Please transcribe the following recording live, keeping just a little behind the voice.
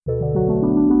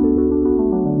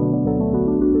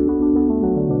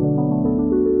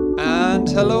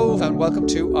hello and welcome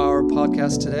to our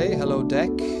podcast today. Hello, Deck.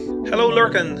 Hello,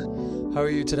 Lurkin. How are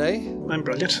you today? I'm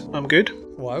brilliant. I'm good.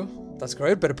 Wow, that's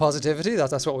great. Bit of positivity.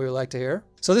 That's what we would like to hear.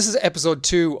 So this is episode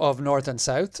 2 of North and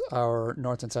South, our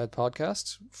North and South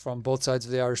podcast from both sides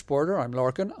of the Irish border. I'm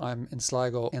Lorcan. I'm in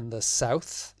Sligo in the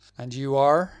south. And you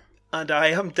are? And I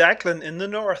am Declan in the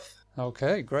north.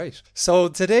 Okay, great. So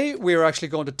today we are actually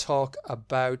going to talk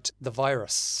about the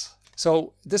virus.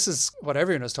 So this is what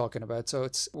everyone is talking about. So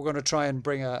we're going to try and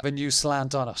bring a new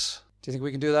slant on it. Do you think we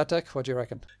can do that, Dick? What do you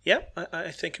reckon? Yeah, I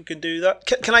think we can do that.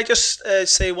 Can I just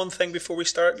say one thing before we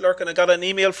start, Lurkin? I got an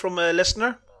email from a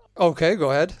listener. Okay, go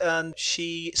ahead. And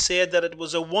she said that it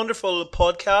was a wonderful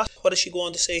podcast. What does she go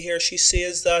on to say here? She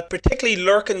says that particularly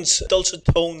Lurkin's dulcet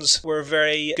tones were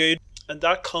very good. And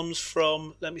that comes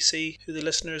from, let me see who the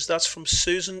listener is. That's from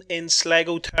Susan in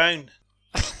Sligo Town.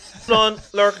 Hold on,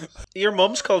 Lurk. Your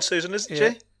mum's called Susan, isn't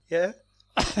she? Yeah.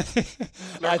 I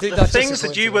think the that's things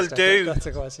that you will do. That's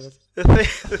a coincidence.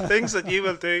 The things that you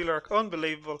will do, Lurk.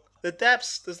 Unbelievable. The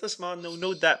depths. Does this man know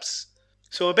no depths?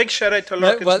 So a big shout out to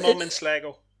Lurkin's mum in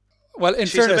Sligo. Well, in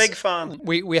She's fairness, a big fan.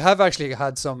 We have actually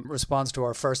had some response to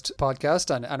our first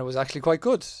podcast, and it was actually quite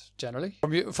good, generally.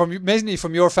 Mainly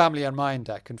from your family and mine,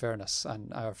 Deck, in fairness,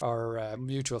 and our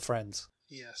mutual friends.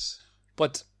 Yes.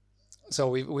 But, so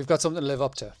we've got something to live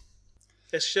up to.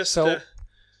 It's just, it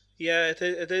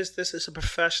is. This is a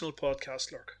professional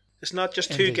podcast, Lurk. It's not just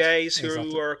two guys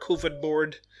who are COVID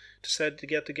bored, decided to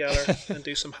get together and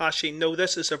do some hashing. No,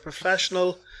 this is a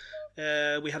professional.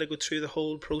 We had to go through the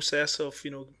whole process of,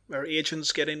 our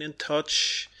agents getting in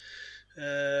touch,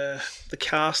 the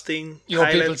casting,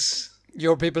 pilots.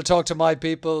 Your people talk to my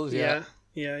people. Yeah.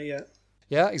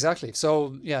 Yeah, exactly.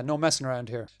 So, no messing around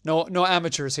here. No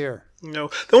amateurs here.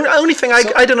 No. The only thing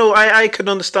I don't know, I couldn't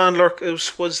understand, Lurk,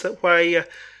 was that why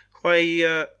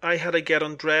I had to get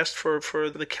undressed for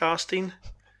the casting.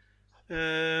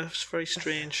 It's very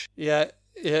strange. Yeah,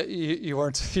 you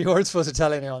weren't supposed to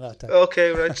tell anyone that time.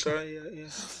 Okay, right, sorry,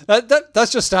 yeah.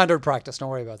 That's just standard practice, don't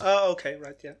worry about that. Oh, okay,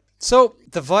 right, yeah. So,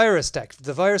 the virus,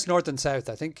 North and South,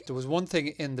 I think there was one thing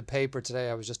in the paper today,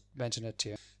 I was just mentioning it to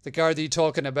you. The Gardaí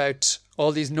talking about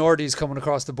all these Nordies coming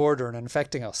across the border and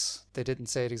infecting us. They didn't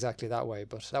say it exactly that way,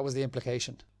 but that was the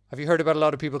implication. Have you heard about a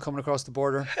lot of people coming across the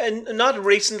border? And not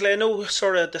recently. I know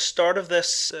sort of at the start of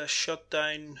this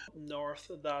shutdown north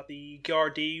that the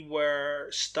Gardaí were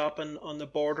stopping on the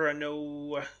border. I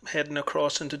know heading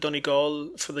across into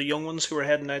Donegal for the young ones who were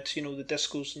heading out, the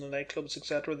discos and the nightclubs,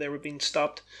 etc. They were being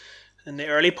stopped in the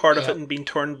early part of it and being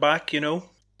turned back,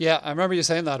 Yeah, I remember you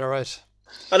saying that, all right.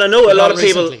 And I know a lot of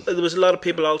people, there was a lot of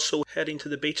people also heading to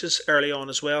the beaches early on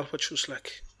as well, which was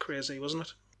like crazy, wasn't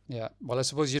it? Yeah, well, I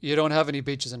suppose you don't have any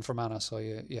beaches in Fermanagh, so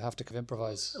you have to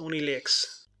improvise. Only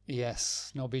lakes.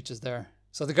 Yes, no beaches there.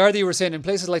 So the Gardaí were saying in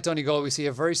places like Donegal, we see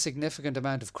a very significant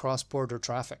amount of cross-border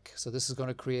traffic. So this is going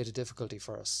to create a difficulty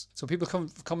for us. So people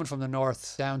coming from the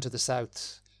north down to the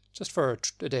south, just for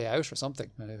a day out or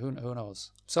something. Who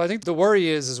knows? So I think the worry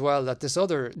is as well that this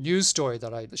other news story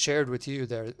that I shared with you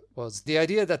there was the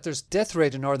idea that there's death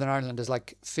rate in Northern Ireland is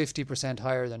like 50%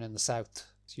 higher than in the south.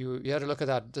 You had to look at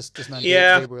that. This man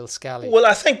Gabriel Scally. Well,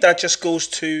 I think that just goes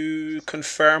to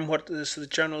confirm what is the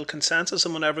general consensus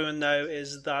among everyone now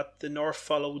is that the North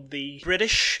followed the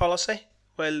British policy,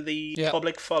 while the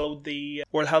public followed the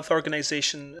World Health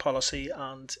Organization policy,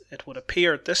 and it would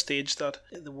appear at this stage that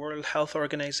the World Health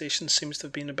Organization seems to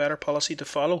have been a better policy to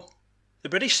follow. The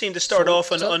British seem to start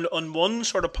off on one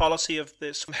sort of policy of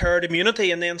this herd immunity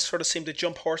and then sort of seem to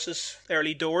jump horses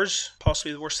early doors,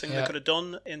 possibly the worst thing they could have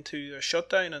done, into a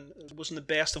shutdown, and it wasn't the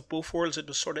best of both worlds. It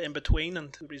was sort of in between,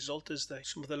 and the result is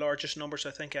some of the largest numbers, I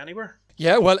think, anywhere.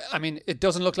 Yeah, well, I mean, it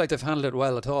doesn't look like they've handled it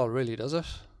well at all, really, does it?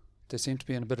 They seem to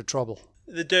be in a bit of trouble.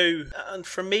 They do. And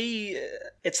for me,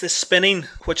 it's the spinning,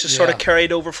 which is sort of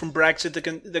carried over from Brexit.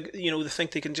 They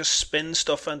think they can just spin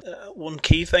stuff. And one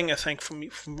key thing, I think, from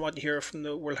what you hear from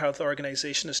the World Health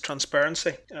Organization is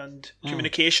transparency and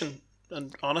communication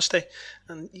and honesty.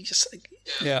 And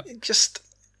I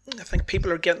think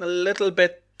people are getting a little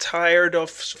bit tired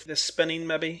of the spinning,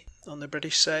 maybe, on the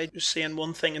British side. You're saying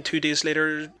one thing and 2 days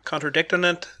later contradicting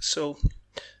it. So...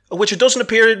 which it doesn't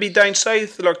appear to be down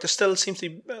south. Look, there still seems to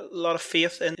be a lot of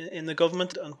faith in the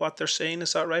government and what they're saying.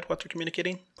 Is that right, what they're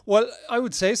communicating? Well, I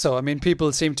would say so. I mean,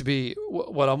 people seem to be...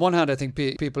 Well, on one hand, I think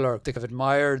people have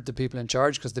admired the people in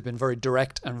charge because they've been very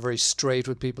direct and very straight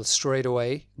with people straight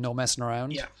away. No messing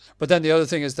around. Yeah. But then the other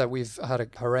thing is that we've had a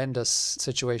horrendous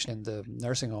situation in the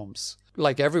nursing homes.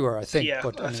 like everywhere, I think, Yeah,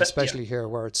 but I mean, especially here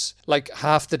where it's like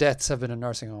half the deaths have been in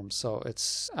nursing homes. So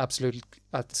it's absolutely,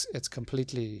 it's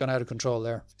completely gone out of control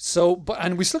there. So,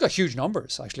 and we still got huge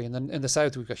numbers actually. In the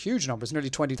south, we've got huge numbers, nearly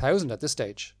 20,000 at this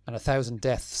stage, and 1,000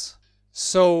 deaths.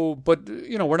 So, but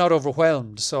we're not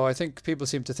overwhelmed. So I think people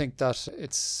seem to think that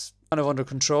it's kind of under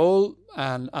control,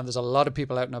 and there's a lot of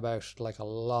people out and about, like a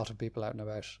lot of people out and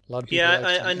about. A lot of people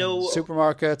out I know.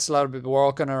 Supermarkets, a lot of people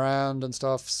walking around and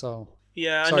stuff. So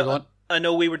yeah, sorry, go on. I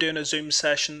know we were doing a Zoom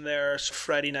session there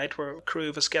Friday night where a crew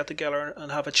of us get together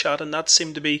and have a chat, and that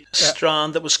seemed to be a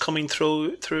strand that was coming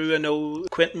through. I know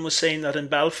Quentin was saying that in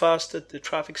Belfast that the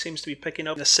traffic seems to be picking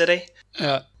up in the city.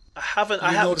 Yeah.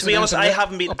 To be honest, I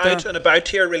haven't been out and about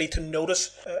here really to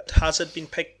notice has it been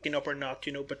picking up or not,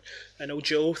 But I know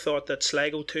Joe thought that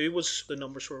Sligo too the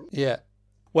numbers were. Yeah.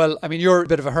 Well, I mean, you're a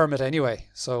bit of a hermit anyway,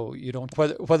 so you don't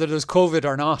whether there's COVID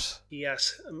or not.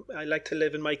 Yes, I like to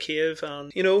live in my cave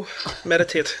and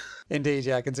meditate. Indeed,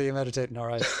 yeah, I can see you meditating. All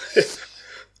right.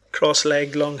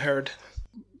 Cross-legged, long-haired.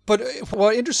 But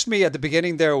what interested me at the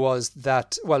beginning there was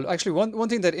that, well, actually one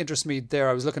thing that interested me there,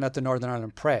 I was looking at the Northern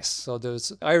Ireland press. So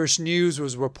there's Irish News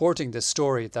was reporting this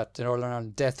story that the Northern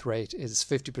Ireland death rate is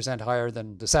 50% higher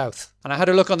than the South. And I had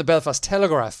a look on the Belfast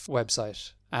Telegraph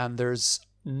website, and there's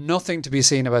nothing to be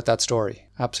seen about that story.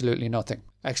 Absolutely nothing.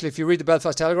 Actually, if you read the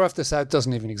Belfast Telegraph, the South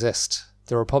doesn't even exist.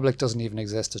 The Republic doesn't even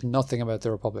exist. There's nothing about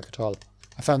the Republic at all.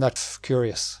 I found that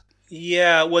curious.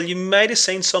 Yeah, well, you might have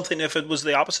seen something if it was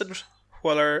the opposite.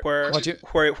 Where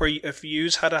if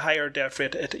yous had a higher death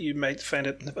rate, you might find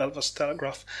it in the Belfast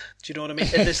Telegraph. Do you know what I mean?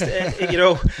 It is,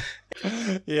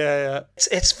 Yeah.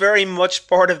 It's very much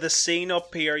part of the scene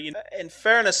up here. In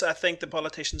fairness, I think the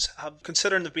politicians have,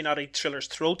 considering they've been at each other's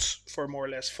throats for more or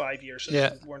less 5 years,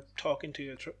 and weren't talking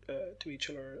to each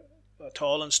other at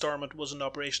all, and Stormont was in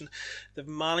operation. They've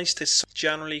managed to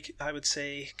generally, I would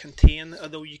say, contain,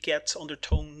 although you get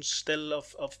undertones still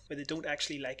of where they don't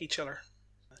actually like each other.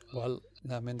 Well,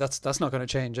 I mean, that's not going to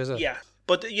change, is it? Yeah.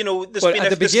 But,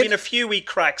 there's been a few wee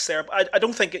cracks there. I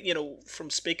don't think, from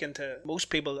speaking to most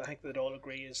people, I think they'd all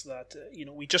agree is that,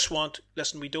 we just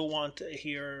we don't want to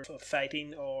hear of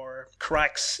fighting or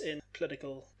cracks in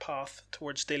political path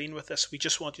towards dealing with this. We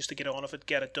just want you to get on with it,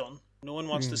 get it done. No one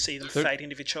wants to see them fighting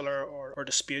with each other or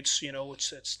disputes,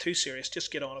 it's too serious. Just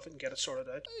get on with it and get it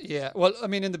sorted out. Yeah, well, I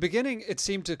mean, in the beginning, it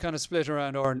seemed to kind of split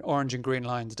around orange and green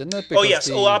lines, didn't it? Because yes,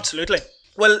 absolutely.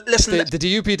 Well, listen, the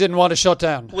DUP didn't want to shut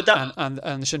down,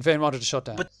 and Sinn Féin wanted to shut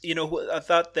down. But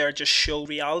that there just showed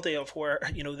reality of where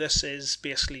this is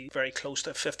basically very close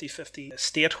to a 50-50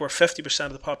 state, where 50%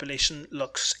 of the population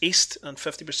looks east and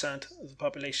 50% of the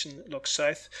population looks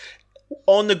south.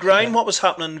 On the ground, what was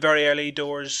happening very early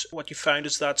doors, what you found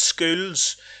is that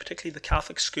schools, particularly the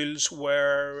Catholic schools,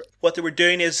 what they were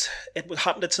doing is it would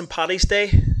happen at St. Paddy's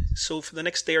Day. So for the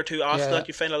next day or two after that,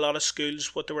 you find a lot of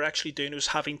schools, what they were actually doing was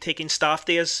taking staff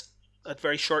days at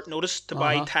very short notice to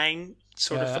buy time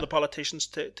for the politicians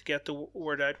to get the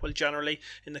word out. Well, generally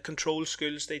in the control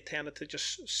schools, they tended to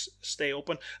just stay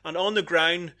open. And on the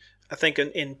ground, I think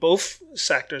in both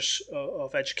sectors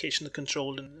of education, the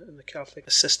controlled and the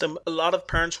Catholic system, a lot of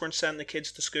parents weren't sending the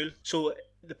kids to school. So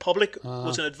the public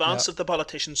was in advance of the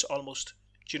politicians almost.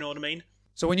 Do you know what I mean?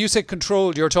 So when you say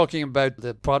controlled, you're talking about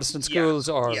the Protestant schools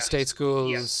or state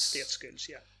schools? Yeah, state schools,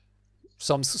 yeah.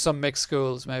 Some mixed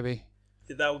schools, maybe?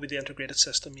 That would be the integrated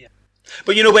system, yeah.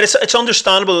 But but it's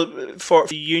understandable for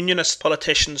unionist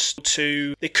politicians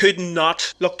they could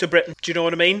not look to Britain. Do you know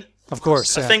what I mean? Of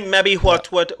course. I think maybe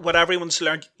what everyone's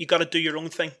learned, you got to do your own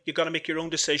thing. You got to make your own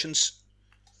decisions.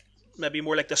 Maybe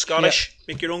more like the Scottish,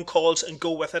 make your own calls and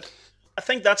go with it. I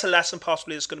think that's a lesson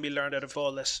possibly that's going to be learned out of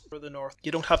all this for the North.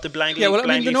 You don't have to blindly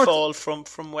fall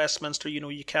from Westminster.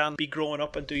 You can be growing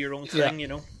up and do your own thing.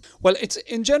 Well, it's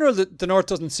in general the North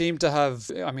doesn't seem to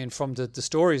have. I mean, from the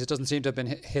stories, it doesn't seem to have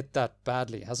been hit that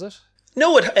badly, has it?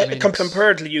 No,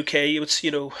 compared to the UK, it's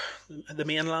the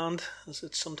mainland, as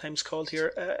it's sometimes called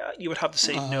here. You would have to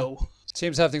say no. It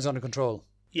seems to have things under control.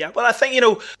 Yeah, well, I think,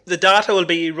 the data will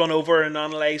be run over and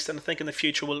analysed, and I think in the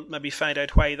future we'll maybe find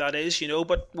out why that is,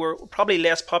 but we're probably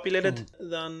less populated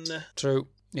than... True,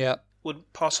 yeah.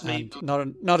 Would possibly...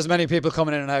 And not as many people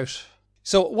coming in and out.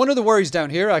 So one of the worries down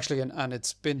here, actually, and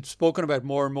it's been spoken about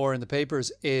more and more in the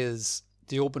papers, is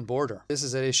the open border. This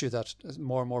is an issue that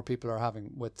more and more people are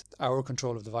having with our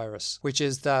control of the virus, which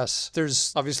is that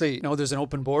there's obviously, there's an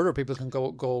open border, people can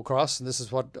go across, and this is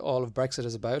what all of Brexit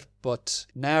is about. But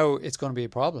now it's going to be a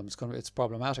problem. It's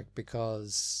problematic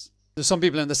because there's some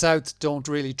people in the south don't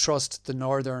really trust the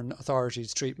northern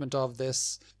authorities' treatment of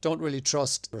this, don't really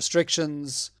trust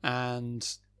restrictions,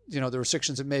 and the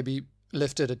restrictions that maybe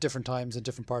lifted at different times in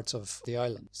different parts of the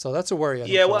island. So that's a worry.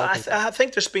 Yeah, well, I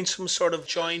think there's been some sort of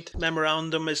joint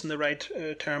memorandum, isn't the right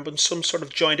term, but some sort of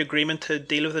joint agreement to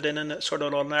deal with it in a sort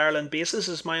of on Ireland basis,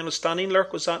 is my understanding,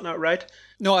 Lurk. Was that not right?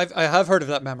 No, I have heard of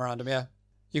that memorandum, yeah.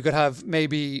 You could have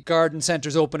maybe garden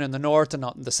centres open in the north and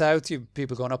not in the south. You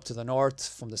people going up to the north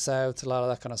from the south, a lot of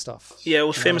that kind of stuff. Yeah,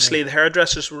 well, famously, the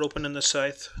hairdressers were open in the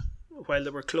south while they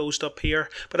were closed up here.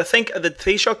 But I think the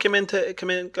Taoiseach came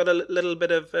in, got a little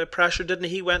bit of pressure, didn't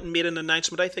he? He went and made an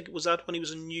announcement. I think it was that when he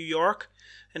was in New York,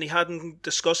 and he hadn't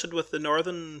discussed it with the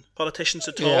northern politicians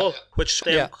at all, which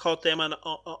then caught them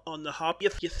on the hop.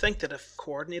 You think that if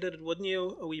coordinated it, wouldn't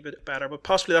you, a wee bit better? But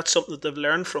possibly that's something that they've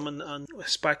learned from, and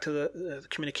it's back to the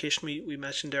communication we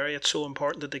mentioned earlier. It's so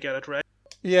important that they get it right.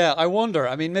 Yeah, I wonder.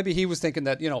 I mean, maybe he was thinking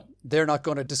that, they're not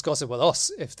going to discuss it with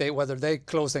us whether they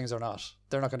close things or not.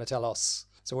 They're not going to tell us.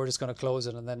 So we're just going to close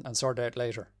it and sort it out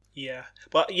later. Yeah,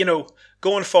 but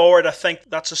going forward, I think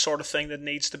that's the sort of thing that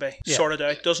needs to be sorted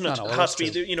out, doesn't it? It has to be.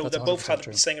 They both had to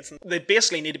be singing from. They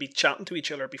basically need to be chatting to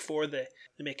each other before they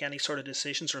make any sort of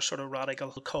decisions or sort of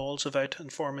radical calls about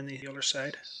informing the other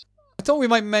side. I thought we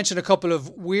might mention a couple of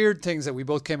weird things that we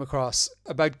both came across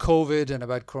about COVID and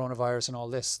about coronavirus and all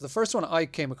this. The first one I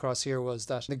came across here was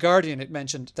that in The Guardian, it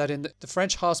mentioned that in the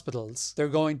French hospitals, they're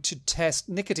going to test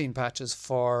nicotine patches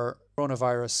for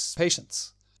coronavirus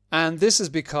patients. And this is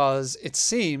because it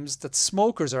seems that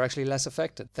smokers are actually less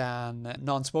affected than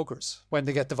non-smokers when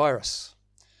they get the virus.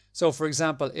 So, for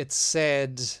example, it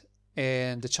said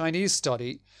in the Chinese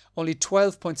study, only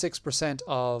 12.6%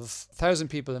 of 1,000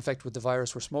 people infected with the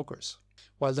virus were smokers,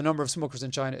 while the number of smokers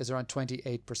in China is around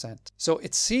 28%. So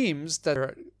it seems that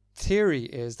their theory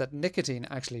is that nicotine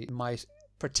actually might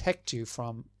protect you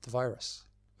from the virus,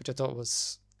 which I thought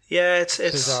was it's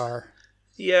bizarre.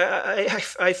 Yeah,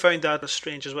 I found that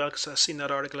strange as well, because I've seen that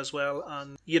article as well,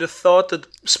 and you'd have thought that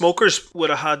smokers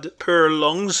would have had poorer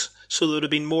lungs, so they would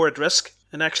have been more at risk,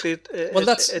 and actually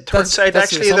it turns out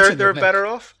actually they're better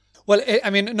off. Well, I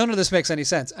mean, none of this makes any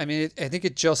sense. I mean, I think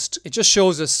it just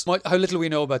shows us how little we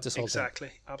know about this whole thing.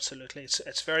 Exactly, absolutely.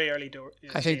 It's very early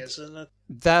days, isn't it?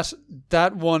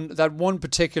 That one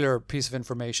particular piece of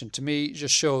information to me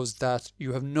just shows that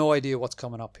you have no idea what's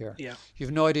coming up here. Yeah, you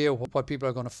have no idea what people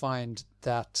are going to find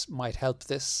that might help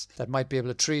this, that might be able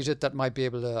to treat it, that might be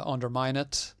able to undermine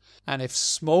it. And if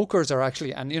smokers are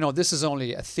actually, and this is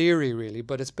only a theory really,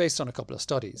 but it's based on a couple of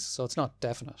studies, so it's not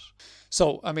definite.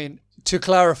 So, I mean, to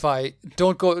clarify,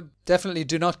 definitely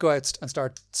do not go out and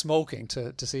start smoking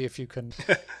to see if you can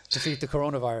defeat the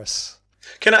coronavirus.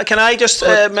 Can I just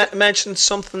mention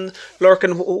something,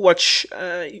 Lurkin, which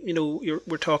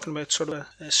we're talking about sort of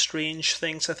strange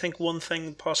things. I think one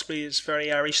thing possibly is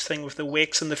very Irish thing with the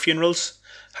wakes and the funerals,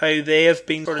 how they have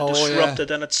been sort of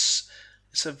disrupted, and it's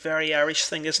a very Irish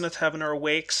thing, isn't it? Having our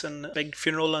wakes and a big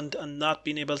funeral and not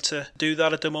being able to do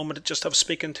that at the moment. I was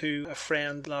speaking to a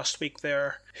friend last week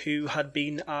there who had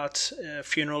been at a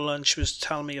funeral, and she was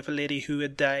telling me of a lady who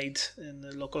had died in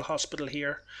the local hospital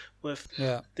here with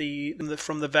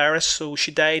from the virus. So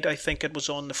she died, I think it was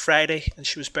on the Friday, and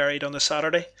she was buried on the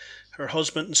Saturday. Her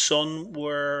husband and son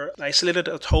were isolated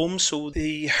at home, so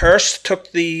the hearse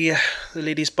took the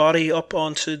lady's body up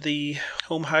onto the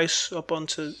home house, up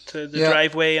onto the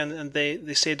driveway, and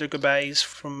they said their goodbyes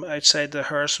from outside the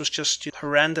hearse. Was just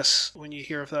horrendous when you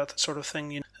hear of that sort of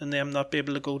thing, and them not be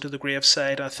able to go to the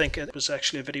graveside. I think it was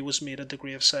actually a video was made at the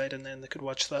graveside, and then they could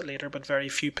watch that later, but very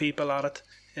few people at it.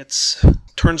 It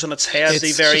turns on its head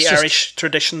the very Irish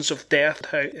traditions of death,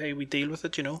 how we deal with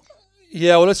it,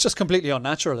 Yeah, well, it's just completely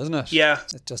unnatural, isn't it? Yeah.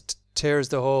 It just tears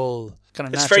the whole kind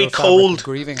of it's natural very cold,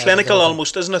 grieving clinical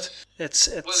almost, isn't it? It's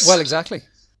well, exactly.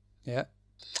 Yeah.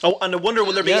 Oh, and I wonder,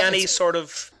 will there be any sort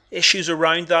of issues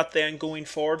around that then going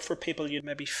forward for people you'd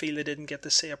maybe feel they didn't get to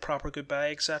say a proper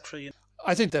goodbye, etc.?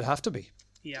 I think they'd have to be.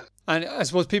 Yeah. And I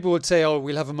suppose people would say, oh,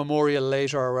 we'll have a memorial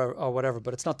later or whatever,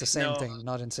 but it's not the same thing,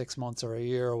 not in 6 months or a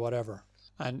year or whatever.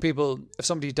 And people, if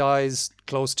somebody dies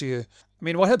close to you, I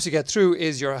mean, what helps you get through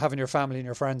is you're having your family and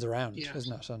your friends around,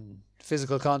 isn't it? And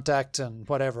physical contact and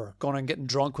whatever, going and getting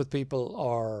drunk with people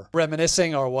or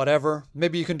reminiscing or whatever.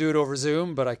 Maybe you can do it over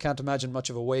Zoom, but I can't imagine much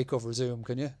of a wake over Zoom,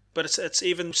 can you? But it's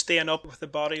even staying up with the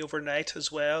body overnight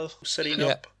as well, sitting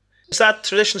up. Is that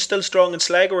tradition still strong in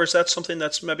Sligo, or is that something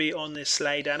that's maybe on the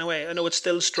slide anyway? I know it's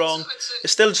still strong.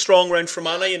 It's still strong around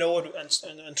Fermanagh,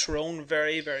 and Tyrone,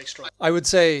 very, very strong. I would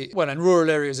say, well, in rural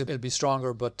areas it'll be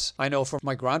stronger, but I know from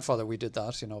my grandfather we did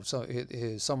that, so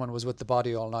someone was with the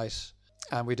body all night,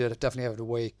 and we did definitely have a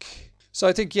wake. So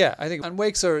I think, and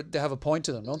wakes they have a point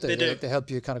to them, don't they? They do. They help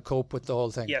you kind of cope with the whole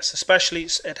thing. Yes, especially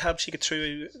it helps you get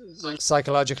through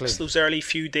psychologically. Those early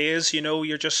few days,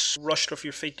 you're just rushed off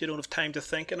your feet. You don't have time to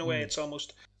think in a way. It's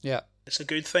almost... Yeah. It's a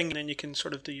good thing, and then you can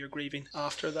sort of do your grieving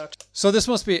after that. So this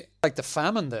must be like the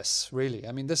famine, this, really.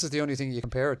 I mean, this is the only thing you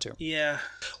compare it to. Yeah.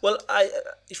 Well,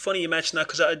 it's funny you mention that,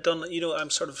 because I'd done,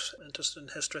 I'm sort of interested in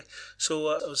history. So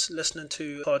I was listening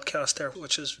to a podcast there,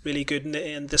 which is really good.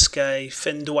 And this guy,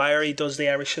 Finn Dwyer, he does the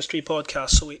Irish History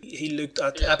podcast. So he looked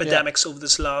at epidemics over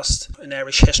this in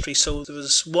Irish history. So there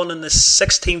was one in the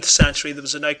 16th century. There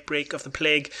was an outbreak of the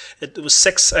plague. There was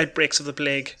 6 outbreaks of the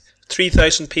plague.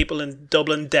 3,000 people in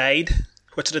Dublin died,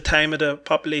 which at the time had a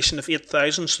population of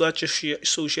 8,000. So that just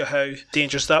shows you how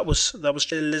dangerous that was. That was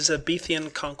the Elizabethan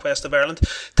conquest of Ireland.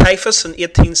 Typhus in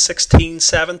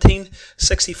 1816-17,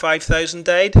 65,000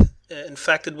 died.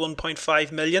 Infected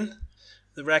 1.5 million.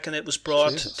 They reckon it was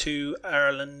brought to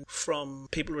Ireland from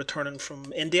people returning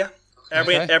from India.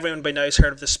 Everyone by now has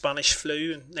heard of the Spanish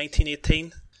flu in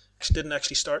 1918. It didn't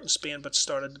actually start in Spain, but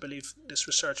started, I believe, this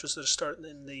research was that it started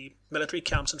in the military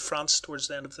camps in France towards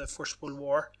the end of the First World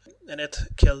War, and it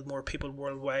killed more people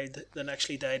worldwide than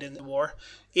actually died in the war.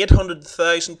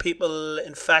 800,000 people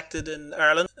infected in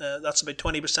Ireland, that's about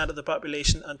 20% of the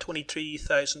population, and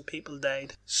 23,000 people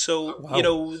died. So,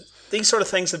 wow. These sort of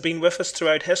things have been with us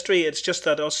throughout history. It's just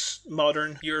that us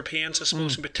modern Europeans, I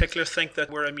suppose, in particular, think that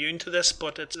we're immune to this,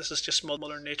 but this is just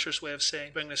Mother Nature's way of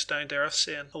saying, bring us down to earth,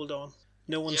 saying, hold on.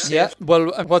 No one's safe. Yeah,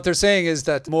 well, what they're saying is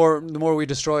that the more we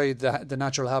destroy the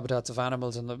natural habitats of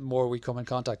animals, and the more we come in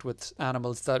contact with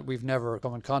animals that we've never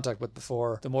come in contact with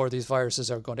before, the more these viruses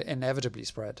are going to inevitably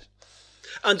spread.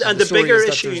 And the bigger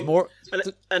issue,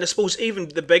 and I suppose even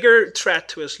the bigger threat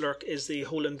to us, Lurk, is the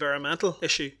whole environmental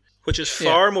issue, which is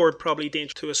far more probably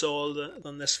dangerous to us all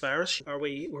than this virus.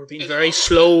 We're being very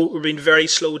slow. We're being very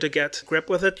slow to get grip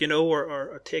with it,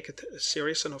 or take it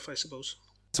serious enough, I suppose.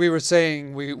 We were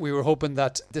saying we were hoping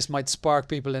that this might spark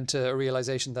people into a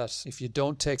realization that if you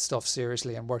don't take stuff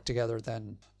seriously and work together,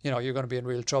 then you're going to be in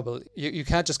real trouble. You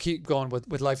can't just keep going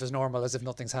with life as normal as if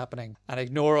nothing's happening and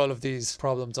ignore all of these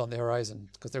problems on the horizon,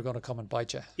 because they're going to come and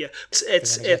bite you. Yeah,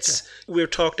 we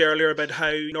talked earlier about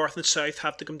how North and South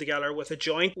have to come together with a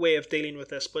joint way of dealing with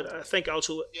this, but I think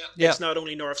also it's not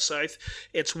only North-South,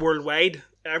 it's worldwide.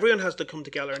 Everyone has to come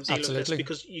together and deal with this,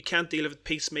 because you can't deal with it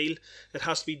piecemeal. It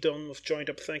has to be done with joint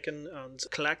up thinking and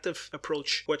collective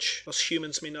approach, which us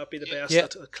humans may not be the best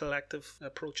at collective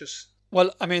approaches.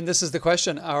 Well, I mean, this is the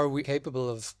question. Are we capable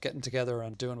of getting together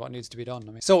and doing what needs to be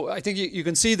done? So I think you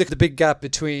can see the big gap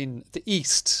between the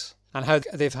East and how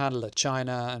they've handled it.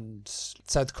 China and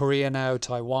South Korea now,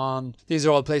 Taiwan. These are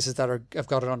all places that have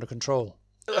got it under control.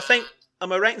 I think,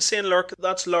 am I right in saying, Lurk,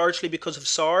 that's largely because of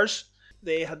SARS?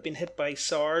 They had been hit by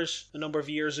SARS a number of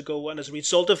years ago, and as a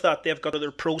result of that, they've got other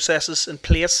processes in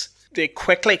place. They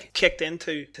quickly kicked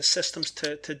into the systems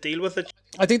to deal with it.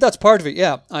 I think that's part of it,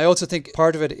 yeah. I also think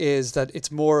part of it is that it's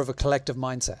more of a collective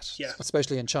mindset,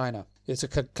 especially in China. It's a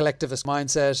collectivist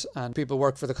mindset, and people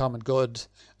work for the common good.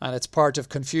 And it's part of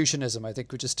Confucianism, I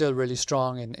think, which is still really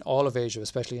strong in all of Asia,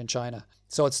 especially in China.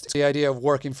 So it's the idea of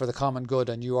working for the common good,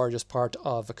 and you are just part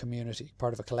of a community,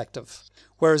 part of a collective.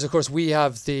 Whereas, of course, we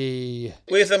have the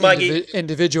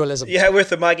individualism. Yeah, with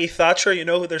the Maggie Thatcher,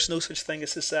 there's no such thing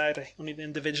as society, only the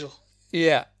individual.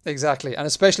 Yeah, exactly. And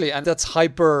that's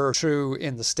hyper true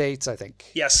in the States, I think.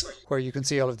 Yes. Where you can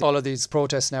see all of these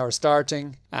protests now are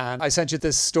starting. And I sent you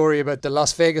this story about the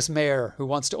Las Vegas mayor who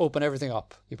wants to open everything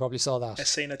up. You probably saw that. I've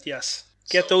seen it, yes.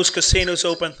 Get those casinos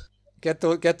open. Get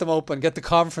them open, get the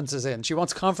conferences in. She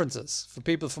wants conferences for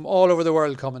people from all over the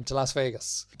world coming to Las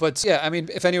Vegas. But yeah, I mean,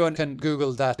 if anyone can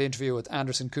Google that interview with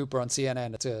Anderson Cooper on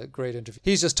CNN, it's a great interview.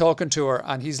 He's just talking to her,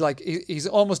 and he's like, he's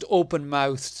almost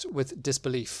open-mouthed with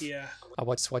disbelief. Yeah. At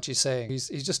what she's saying. He's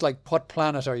just like, what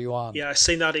planet are you on? Yeah, I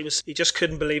seen that. He just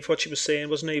couldn't believe what she was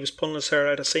saying, wasn't he? He was pulling his hair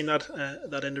out. I seen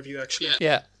that interview, actually.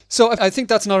 Yeah. So I think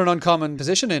that's not an uncommon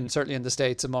position certainly in the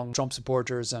States among Trump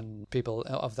supporters and people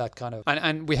of that kind of,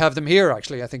 and we have them here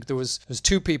actually. I think there's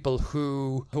 2 people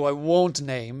who I won't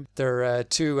name. They're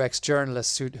 2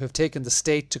 ex-journalists who have taken the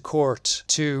state to court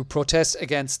to protest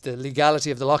against the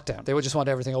legality of the lockdown. They would just want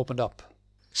everything opened up.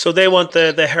 So they want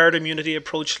the herd immunity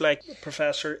approach like a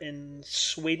professor in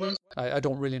Sweden? I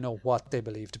don't really know what they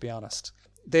believe, to be honest.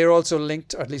 They're also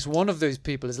linked, or at least one of those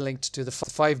people is linked to the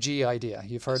 5G idea.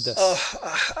 You've heard this.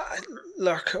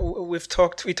 Look, we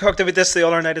talked about this the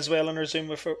other night as well on our Zoom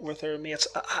with our mates.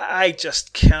 I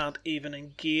just can't even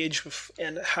engage with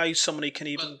and how somebody can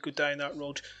even go down that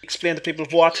road. Explain to people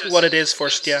what it is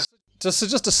first, yeah.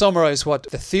 Just to summarize what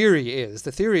the theory is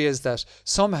that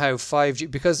somehow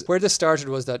 5G, because where this started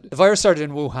was that the virus started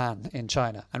in Wuhan in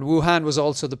China, and Wuhan was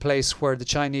also the place where the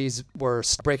Chinese were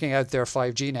breaking out their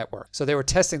 5G network. So they were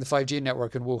testing the 5G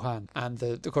network in Wuhan, and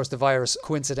of course the virus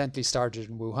coincidentally started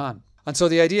in Wuhan. And so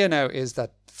the idea now is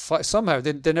that somehow,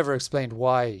 they never explained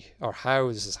why or how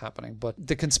this is happening, but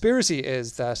the conspiracy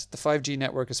is that the 5G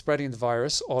network is spreading the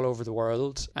virus all over the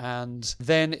world, and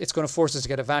then it's going to force us to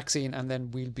get a vaccine, and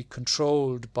then we'll be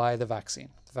controlled by the vaccine.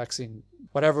 The vaccine,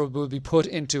 whatever will be put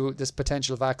into this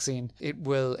potential vaccine, it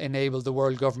will enable the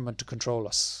world government to control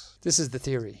us. This is the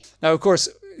theory. Now, of course,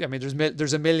 I mean, there's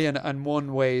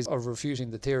 1,000,001 ways of refuting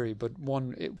the theory, but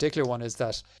one particular one is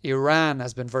that Iran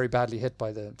has been very badly hit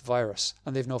by the virus,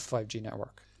 and they've no 5G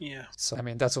network. Yeah. So, I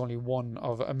mean, that's only one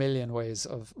of 1,000,000 ways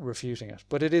of refuting it.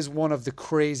 But it is one of the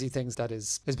crazy things that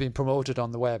is being promoted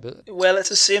on the web. Well, it's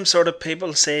the same sort of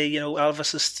people say,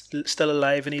 Elvis is still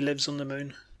alive and he lives on the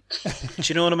moon. Do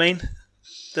you know what I mean?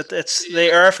 That the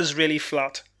Earth is really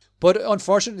flat. But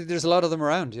unfortunately, there's a lot of them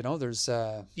around, there's...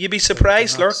 You'd be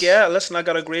surprised, Lurk. Yeah, listen, I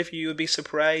got to agree with you. You'd be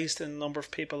surprised in the number of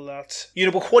people that...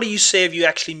 but what do you say if you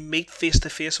actually meet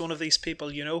face-to-face one of these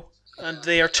people, and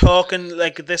they are talking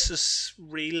like this is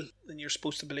real and you're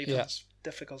supposed to believe it? It's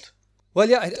difficult. Well,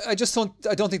 yeah, I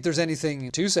don't think there's anything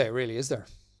to say, really, is there?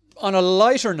 On a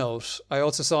lighter note, I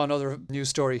also saw another news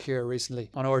story here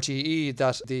recently on RTE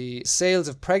that the sales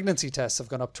of pregnancy tests have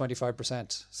gone up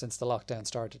 25% since the lockdown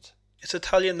started. It's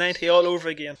Italian 90 all over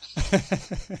again.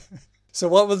 So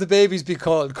what will the babies be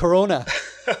called? Corona?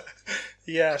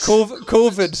 Yes.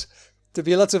 COVID. There'll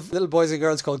be lots of little boys and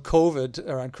girls called COVID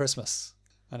around Christmas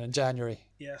and in January.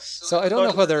 Yes. So I don't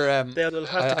know whether... they'll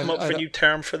have to come up with a new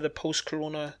term for the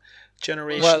post-corona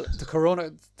generation. Well,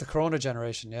 the corona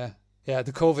generation, yeah. Yeah,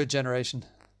 the COVID generation.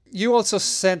 You also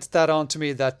sent that on to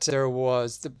me that there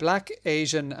was the Black,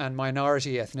 Asian and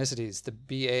minority ethnicities, the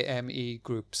BAME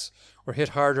groups, were hit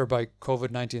harder by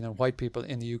COVID-19 than white people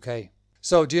in the UK.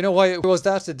 So do you know why it was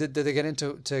that? Did they get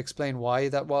into to explain why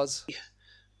that was?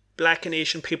 Black and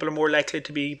Asian people are more likely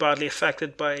to be badly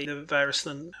affected by the virus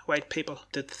than white people.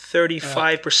 That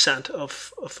 35%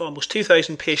 of almost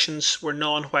 2,000 patients were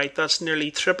non-white. That's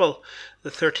nearly triple the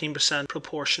 13%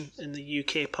 proportion in the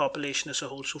UK population as a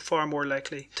whole, so far more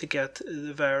likely to get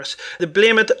the virus. They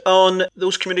blame it on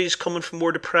those communities coming from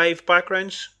more deprived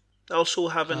backgrounds, also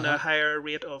having a higher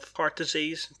rate of heart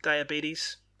disease,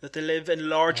 diabetes, that they live in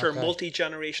larger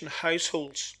multi-generation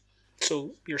households.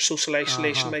 So your social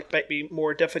isolation might be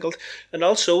more difficult. And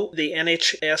also the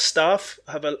NHS staff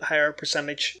have a higher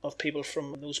percentage of people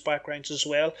from those backgrounds as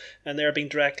well, and they're being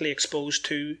directly exposed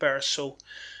to virus. So,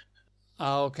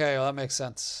 okay, well, that makes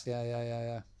sense.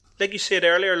 Yeah. Like you said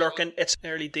earlier, Lurkin, it's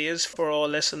early days for all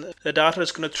this, and the data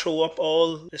is going to throw up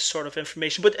all this sort of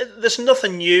information. But there's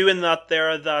nothing new in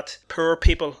that poor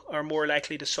people are more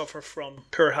likely to suffer from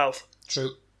poor health.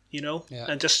 True.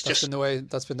 And that's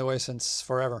been the way since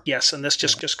forever. Yes, and this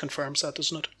just confirms that,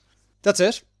 doesn't it? That's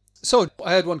it. So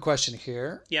I had one question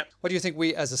here. Yeah. What do you think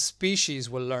we as a species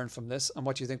will learn from this, and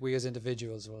what do you think we as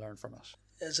individuals will learn from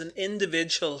it? As an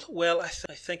individual, well, I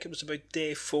think it was about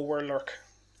day 4, Lurk,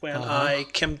 when I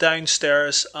came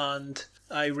downstairs and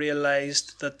I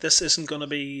realised that this isn't going to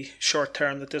be short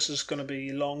term, that this is going to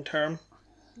be long term.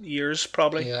 Years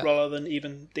probably, rather than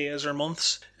even days or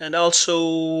months. And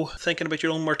also thinking about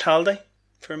your own mortality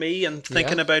for me, and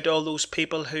thinking about all those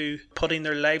people who putting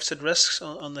their lives at risk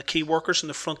on the key workers in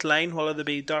the front line, whether they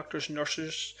be doctors,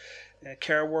 nurses,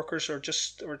 care workers, or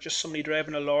just somebody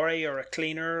driving a lorry, or a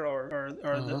cleaner,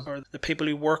 or the people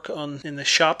who work in the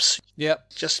shops. Yeah.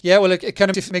 Well, it kind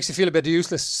of makes you feel a bit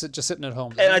useless just sitting at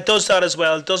home. It does that as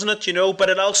well, doesn't it? But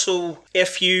it also,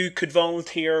 if you could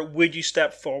volunteer, would you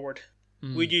step forward?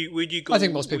 Would you go? I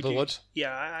think most people would.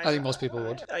 Yeah, I think most people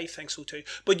would. I think so too.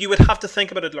 But you would have to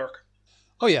think about it, Lurk.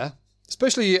 Oh yeah,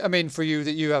 especially for you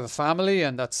that you have a family,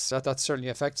 and that certainly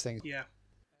affects things. Yeah.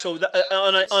 So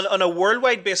on a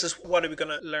worldwide basis, what are we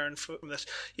going to learn from this?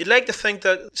 You'd like to think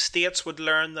that states would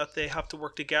learn that they have to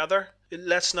work together.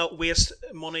 Let's not waste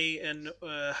money in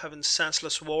having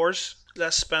senseless wars.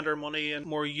 Let's spend our money in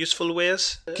more useful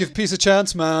ways. Give peace a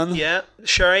chance, man. Yeah,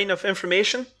 sharing of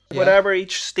information. Yeah. Whatever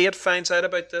each state finds out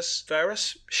about this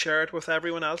virus, share it with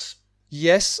everyone else.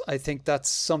 Yes, I think that's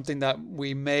something that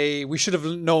we should have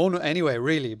known anyway,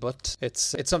 really, but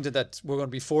it's something that we're going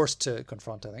to be forced to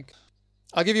confront, I think.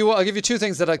 I'll give you 2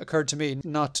 things that occurred to me,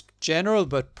 not general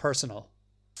but personal.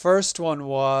 First one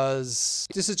was,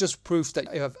 this is just proof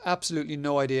that you have absolutely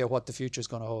no idea what the future is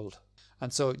going to hold.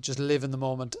 And so just live in the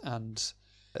moment and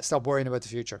stop worrying about the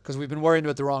future, because we've been worrying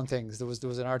about the wrong things. There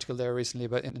was an article there recently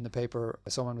about in the paper,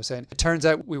 someone was saying it turns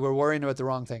out we were worrying about the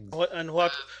wrong things. What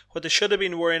they should have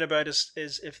been worrying about is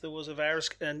if there was a virus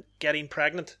and getting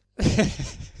pregnant.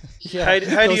 Yeah,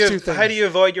 how do you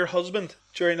avoid your husband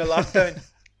during a lockdown?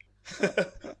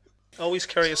 Always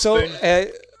carry a spoon.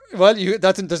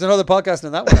 There's another podcast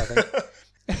on that one,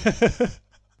 I think.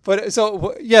 But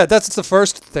so, yeah, that's the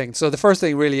first thing. So the first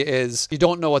thing really is you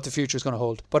don't know what the future is going to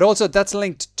hold. But also that's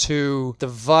linked to the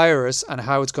virus and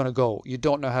how it's going to go. You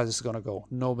don't know how this is going to go.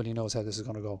 Nobody knows how this is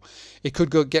going to go. It could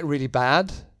get really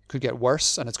bad, could get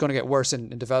worse, and it's going to get worse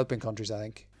in developing countries, I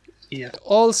think. Yeah.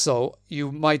 Also,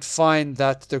 you might find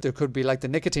that there could be, like the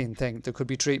nicotine thing, there could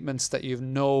be treatments that you have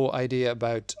no idea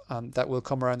about that will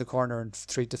come around the corner in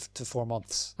 3 to 4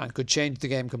 months and could change the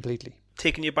game completely.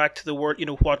 Taking you back to the world,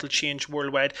 what will change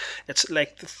worldwide. It's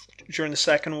like during the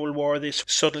Second World War,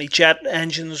 suddenly jet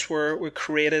engines were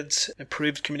created,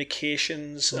 improved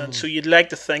communications, and so you'd like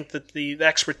to think that the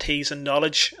expertise and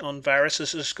knowledge on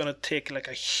viruses is going to take like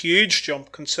a huge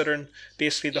jump, considering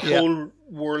basically the whole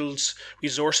world's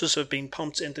resources have been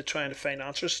pumped into trying to find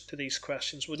answers to these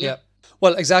questions, wouldn't you?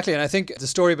 Well, exactly. And I think the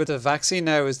story about the vaccine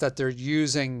now is that they're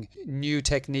using new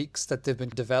techniques that they've been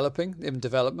developing in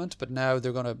development, but now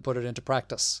they're going to put it into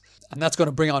practice. And that's going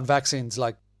to bring on vaccines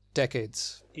like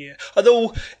decades. Yeah.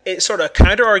 Although, sort of a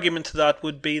counter argument to that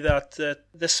would be that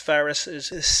this virus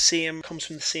comes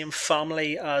from the same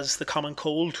family as the common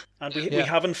cold. And we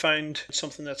haven't found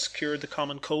something that's cured the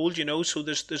common cold, so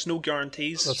there's no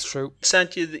guarantees. That's true.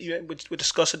 Sent you, we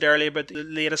discussed it earlier about the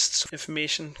latest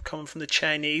information coming from the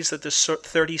Chinese that there's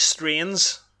 30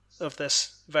 strains of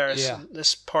this virus. Yeah.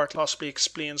 This part possibly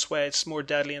explains why it's more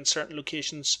deadly in certain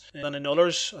locations than in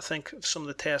others. I think some of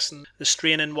the testing, the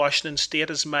strain in Washington State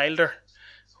is milder,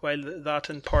 while that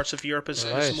in parts of Europe is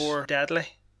more deadly.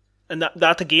 And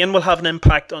that again will have an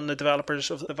impact on the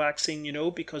developers of the vaccine,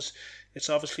 because it's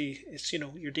obviously,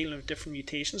 you're dealing with different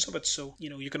mutations of it, so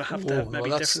you're going to have maybe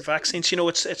different vaccines.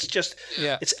 It's just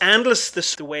it's endless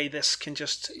the way this can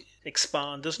just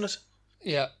expand, isn't it?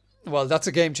 Yeah. Well, that's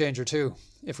a game changer too.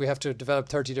 If we have to develop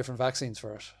 30 different vaccines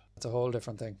for it, it's a whole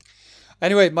different thing.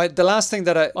 Anyway, the last thing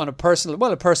that a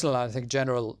personal, I think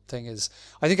general thing is,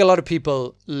 I think a lot of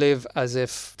people live as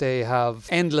if they have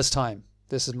endless time.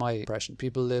 This is my impression.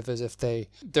 People live as if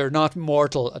they're not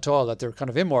mortal at all, that they're kind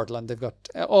of immortal and they've got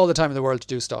all the time in the world to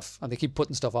do stuff, and they keep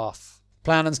putting stuff off,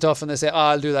 planning stuff, and they say,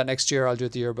 I'll do that next year, I'll do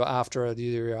it the year after, or the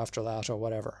year after that, or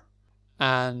whatever.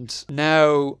 And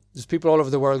now there's people all over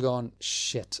the world going,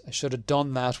 shit, I should have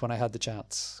done that when I had the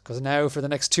chance. Because now for the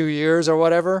next 2 years or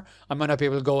whatever, I might not be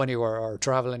able to go anywhere or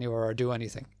travel anywhere or do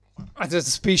anything. As a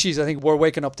species, I think we're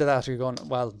waking up to that. We're going,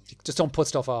 well, just don't put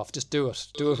stuff off. Just do it.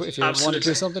 Do it. If you want to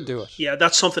do something, do it. Yeah,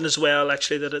 that's something as well,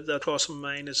 actually, that crossed my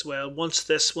mind as well. Once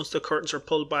the curtains are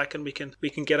pulled back and we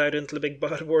can get out into the big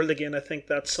bad world again, I think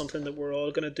that's something that we're all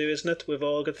going to do, isn't it? We've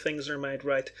all got things in our mind,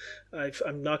 right?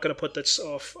 I'm not going to put this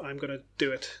off. I'm going to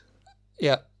do it.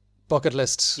 Yeah. Bucket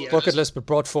lists. Yeah. Bucket list, but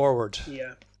brought forward.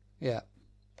 Yeah. Yeah.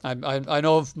 I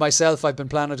know of myself, I've been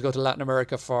planning to go to Latin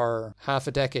America for a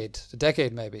decade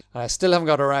maybe, and I still haven't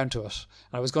got around to it.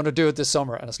 And I was going to do it this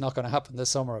summer, and it's not going to happen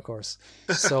this summer, of course.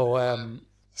 So,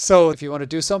 so if you want to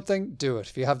do something, do it.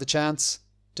 If you have the chance,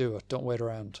 do it. Don't wait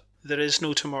around. There is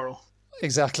no tomorrow.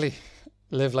 Exactly.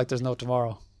 Live like there's no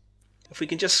tomorrow. If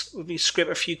we scrape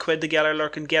a few quid together,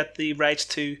 Lurk, and get the rights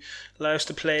to allow us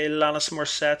to play Alanis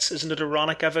Morissette's Isn't It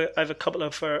Ironic? I've a couple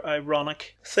of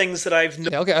ironic things that I've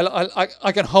Yeah, okay,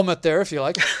 I can hum it there if you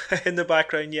like. In the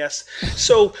background, yes.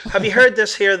 So, have you heard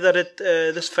this here that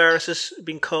this virus has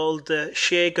been called the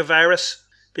Che Guevara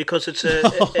because it's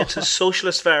a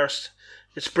socialist virus?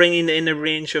 It's bringing in a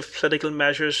range of political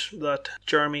measures that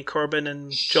Jeremy Corbyn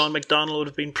and John McDonnell would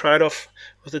have been proud of,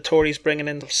 with the Tories bringing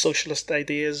in the socialist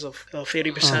ideas of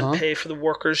 80% pay for the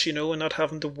workers, and not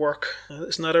having to work.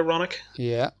 Isn't that ironic?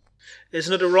 Yeah.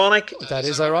 Isn't it ironic? That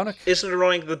is ironic. Isn't it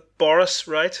ironic that Boris,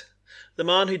 right, the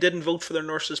man who didn't vote for their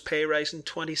nurses' pay rise in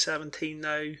 2017,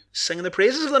 now singing the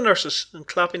praises of the nurses and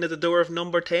clapping at the door of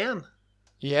number 10?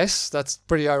 Yes, that's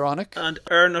pretty ironic. And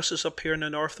our nurses up here in the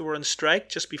north were on strike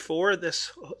just before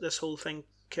this whole thing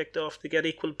kicked off to get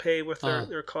equal pay with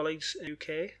their colleagues in the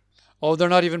UK. Oh, they're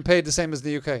not even paid the same as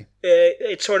the UK?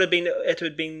 It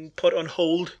had been put on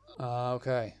hold.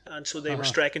 Okay. And so they were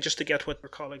striking just to get what their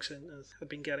colleagues had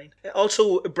been getting.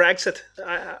 Also, Brexit.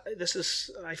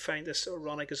 I find this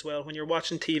ironic as well. When you're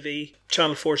watching TV,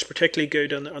 Channel 4 is particularly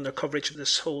good on their coverage of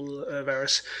this whole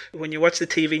virus. When you watch the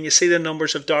TV and you see the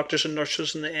numbers of doctors and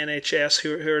nurses in the NHS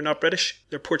who are not British,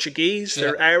 they're Portuguese,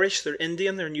 they're Irish, they're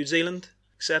Indian, they're New Zealand,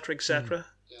 etc., etc.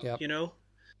 Yeah. You know?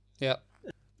 Yeah.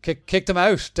 Kick them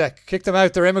out, Dick. Kick them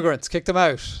out. They're immigrants. Kick them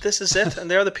out. This is it, and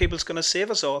they're the people who's going to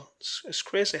save us all. It's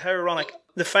crazy. How ironic.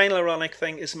 The final ironic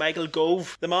thing is Michael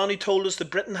Gove, the man who told us that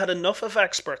Britain had enough of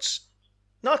experts.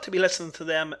 Not to be listening to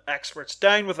them experts.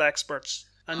 Down with experts.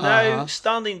 And now,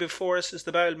 standing before us is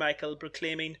the Bowl Michael,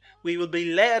 proclaiming, we will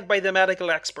be led by the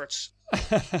medical experts.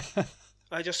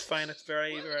 I just find it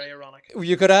very, very ironic.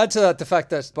 You could add to that the fact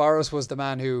that Boris was the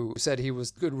man who said he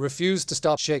refused to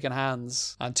stop shaking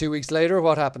hands. And 2 weeks later,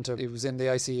 what happened to him? He was in the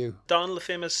ICU. Donald, the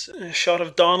famous shot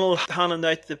of Donald handing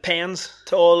out the pens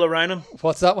to all around him.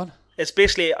 What's that one? It's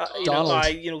basically,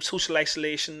 social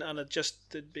isolation, and it just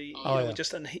did be,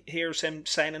 and here's him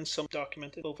signing some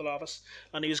document at Oval Office,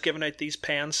 and he was giving out these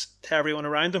pens to everyone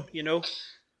around him, And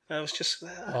it was just,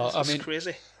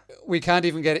 crazy. We can't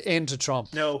even get into Trump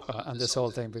and this whole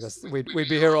thing because we'd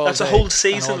be here all day. That's a whole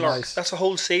season, Lark. That's a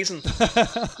whole season.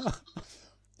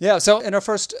 Yeah, so in our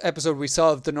first episode, we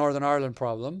solved the Northern Ireland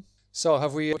problem. So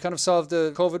have we kind of solved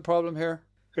the COVID problem here?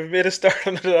 We've made a start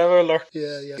on it ever, Lark.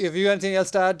 Yeah. Have you anything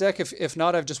else to add, Dick? If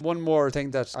not, I've just one more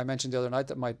thing that I mentioned the other night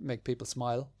that might make people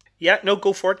smile. Yeah, no,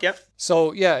 go for it, yeah.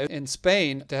 So, in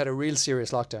Spain, they had a real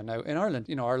serious lockdown. Now, in Ireland,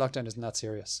 our lockdown isn't that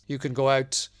serious. You can go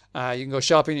out, you can go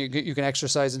shopping, you can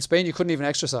exercise. In Spain, you couldn't even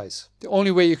exercise. The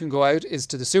only way you can go out is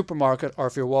to the supermarket or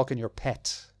if you're walking your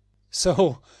pet.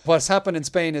 So what's happened in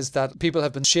Spain is that people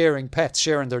have been sharing pets,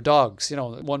 sharing their dogs.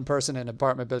 One person in an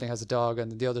apartment building has a dog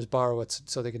and the others borrow it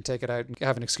so they can take it out and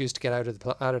have an excuse to get out of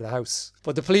the house.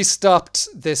 But the police stopped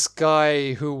this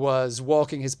guy who was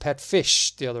walking his pet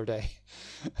fish the other day.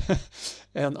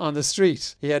 And on the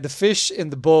street, he had the fish in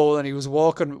the bowl and he was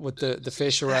walking with the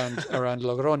fish around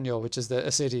Logroño, which is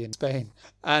a city in Spain.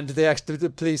 And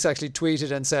the police actually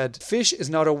tweeted and said, "Fish is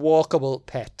not a walkable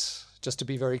pet." Just to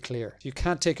be very clear, you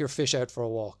can't take your fish out for a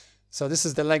walk. So this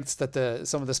is the lengths that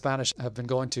some of the Spanish have been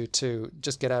going to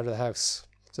just get out of the house.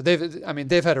 So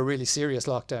they've had a really serious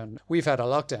lockdown. We've had a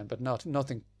lockdown, but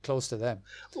nothing close to them.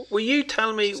 Will you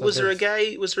tell me, was there a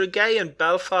guy in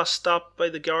Belfast stopped by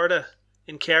the Garda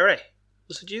in Kerry?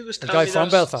 Was it you who was telling me that? A guy from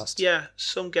Belfast? Yeah,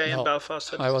 some guy in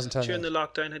Belfast I wasn't telling during the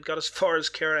lockdown had got as far as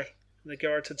Kerry and the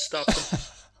guards had stopped him.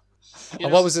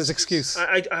 And what was his excuse?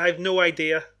 I have no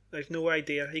idea.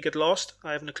 He got lost.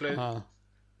 I haven't a clue.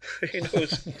 Who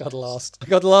knows? He got lost. He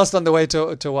got lost on the way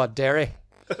to what, Derry?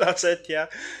 That's it, yeah.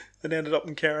 And ended up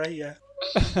in Kerry, yeah.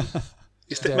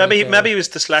 Maybe he was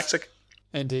dyslexic.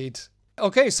 Indeed.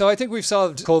 Okay, so I think we've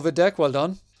solved COVID, Deck. Well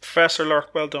done. Professor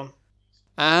Lurk, well done.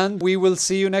 And we will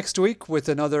see you next week with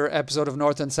another episode of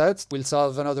North and South. We'll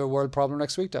solve another world problem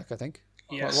next week, Deck, I think.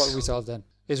 Yes. What will we solve then?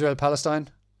 Israel, Palestine?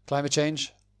 Climate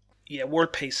change? Yeah,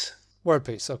 world peace. World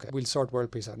peace, okay. We'll sort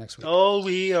world peace out next week. All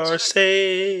we are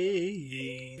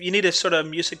saying. You need a sort of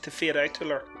music to fade out to,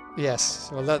 Lurk. Yes,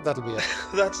 well that'll be it.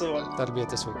 That's the one. That'll be it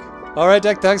this week. All right,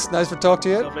 Deck, thanks. Nice to talk to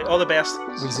you. Lovely. All the best.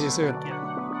 We'll see you soon.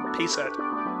 Yeah. Peace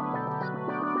out.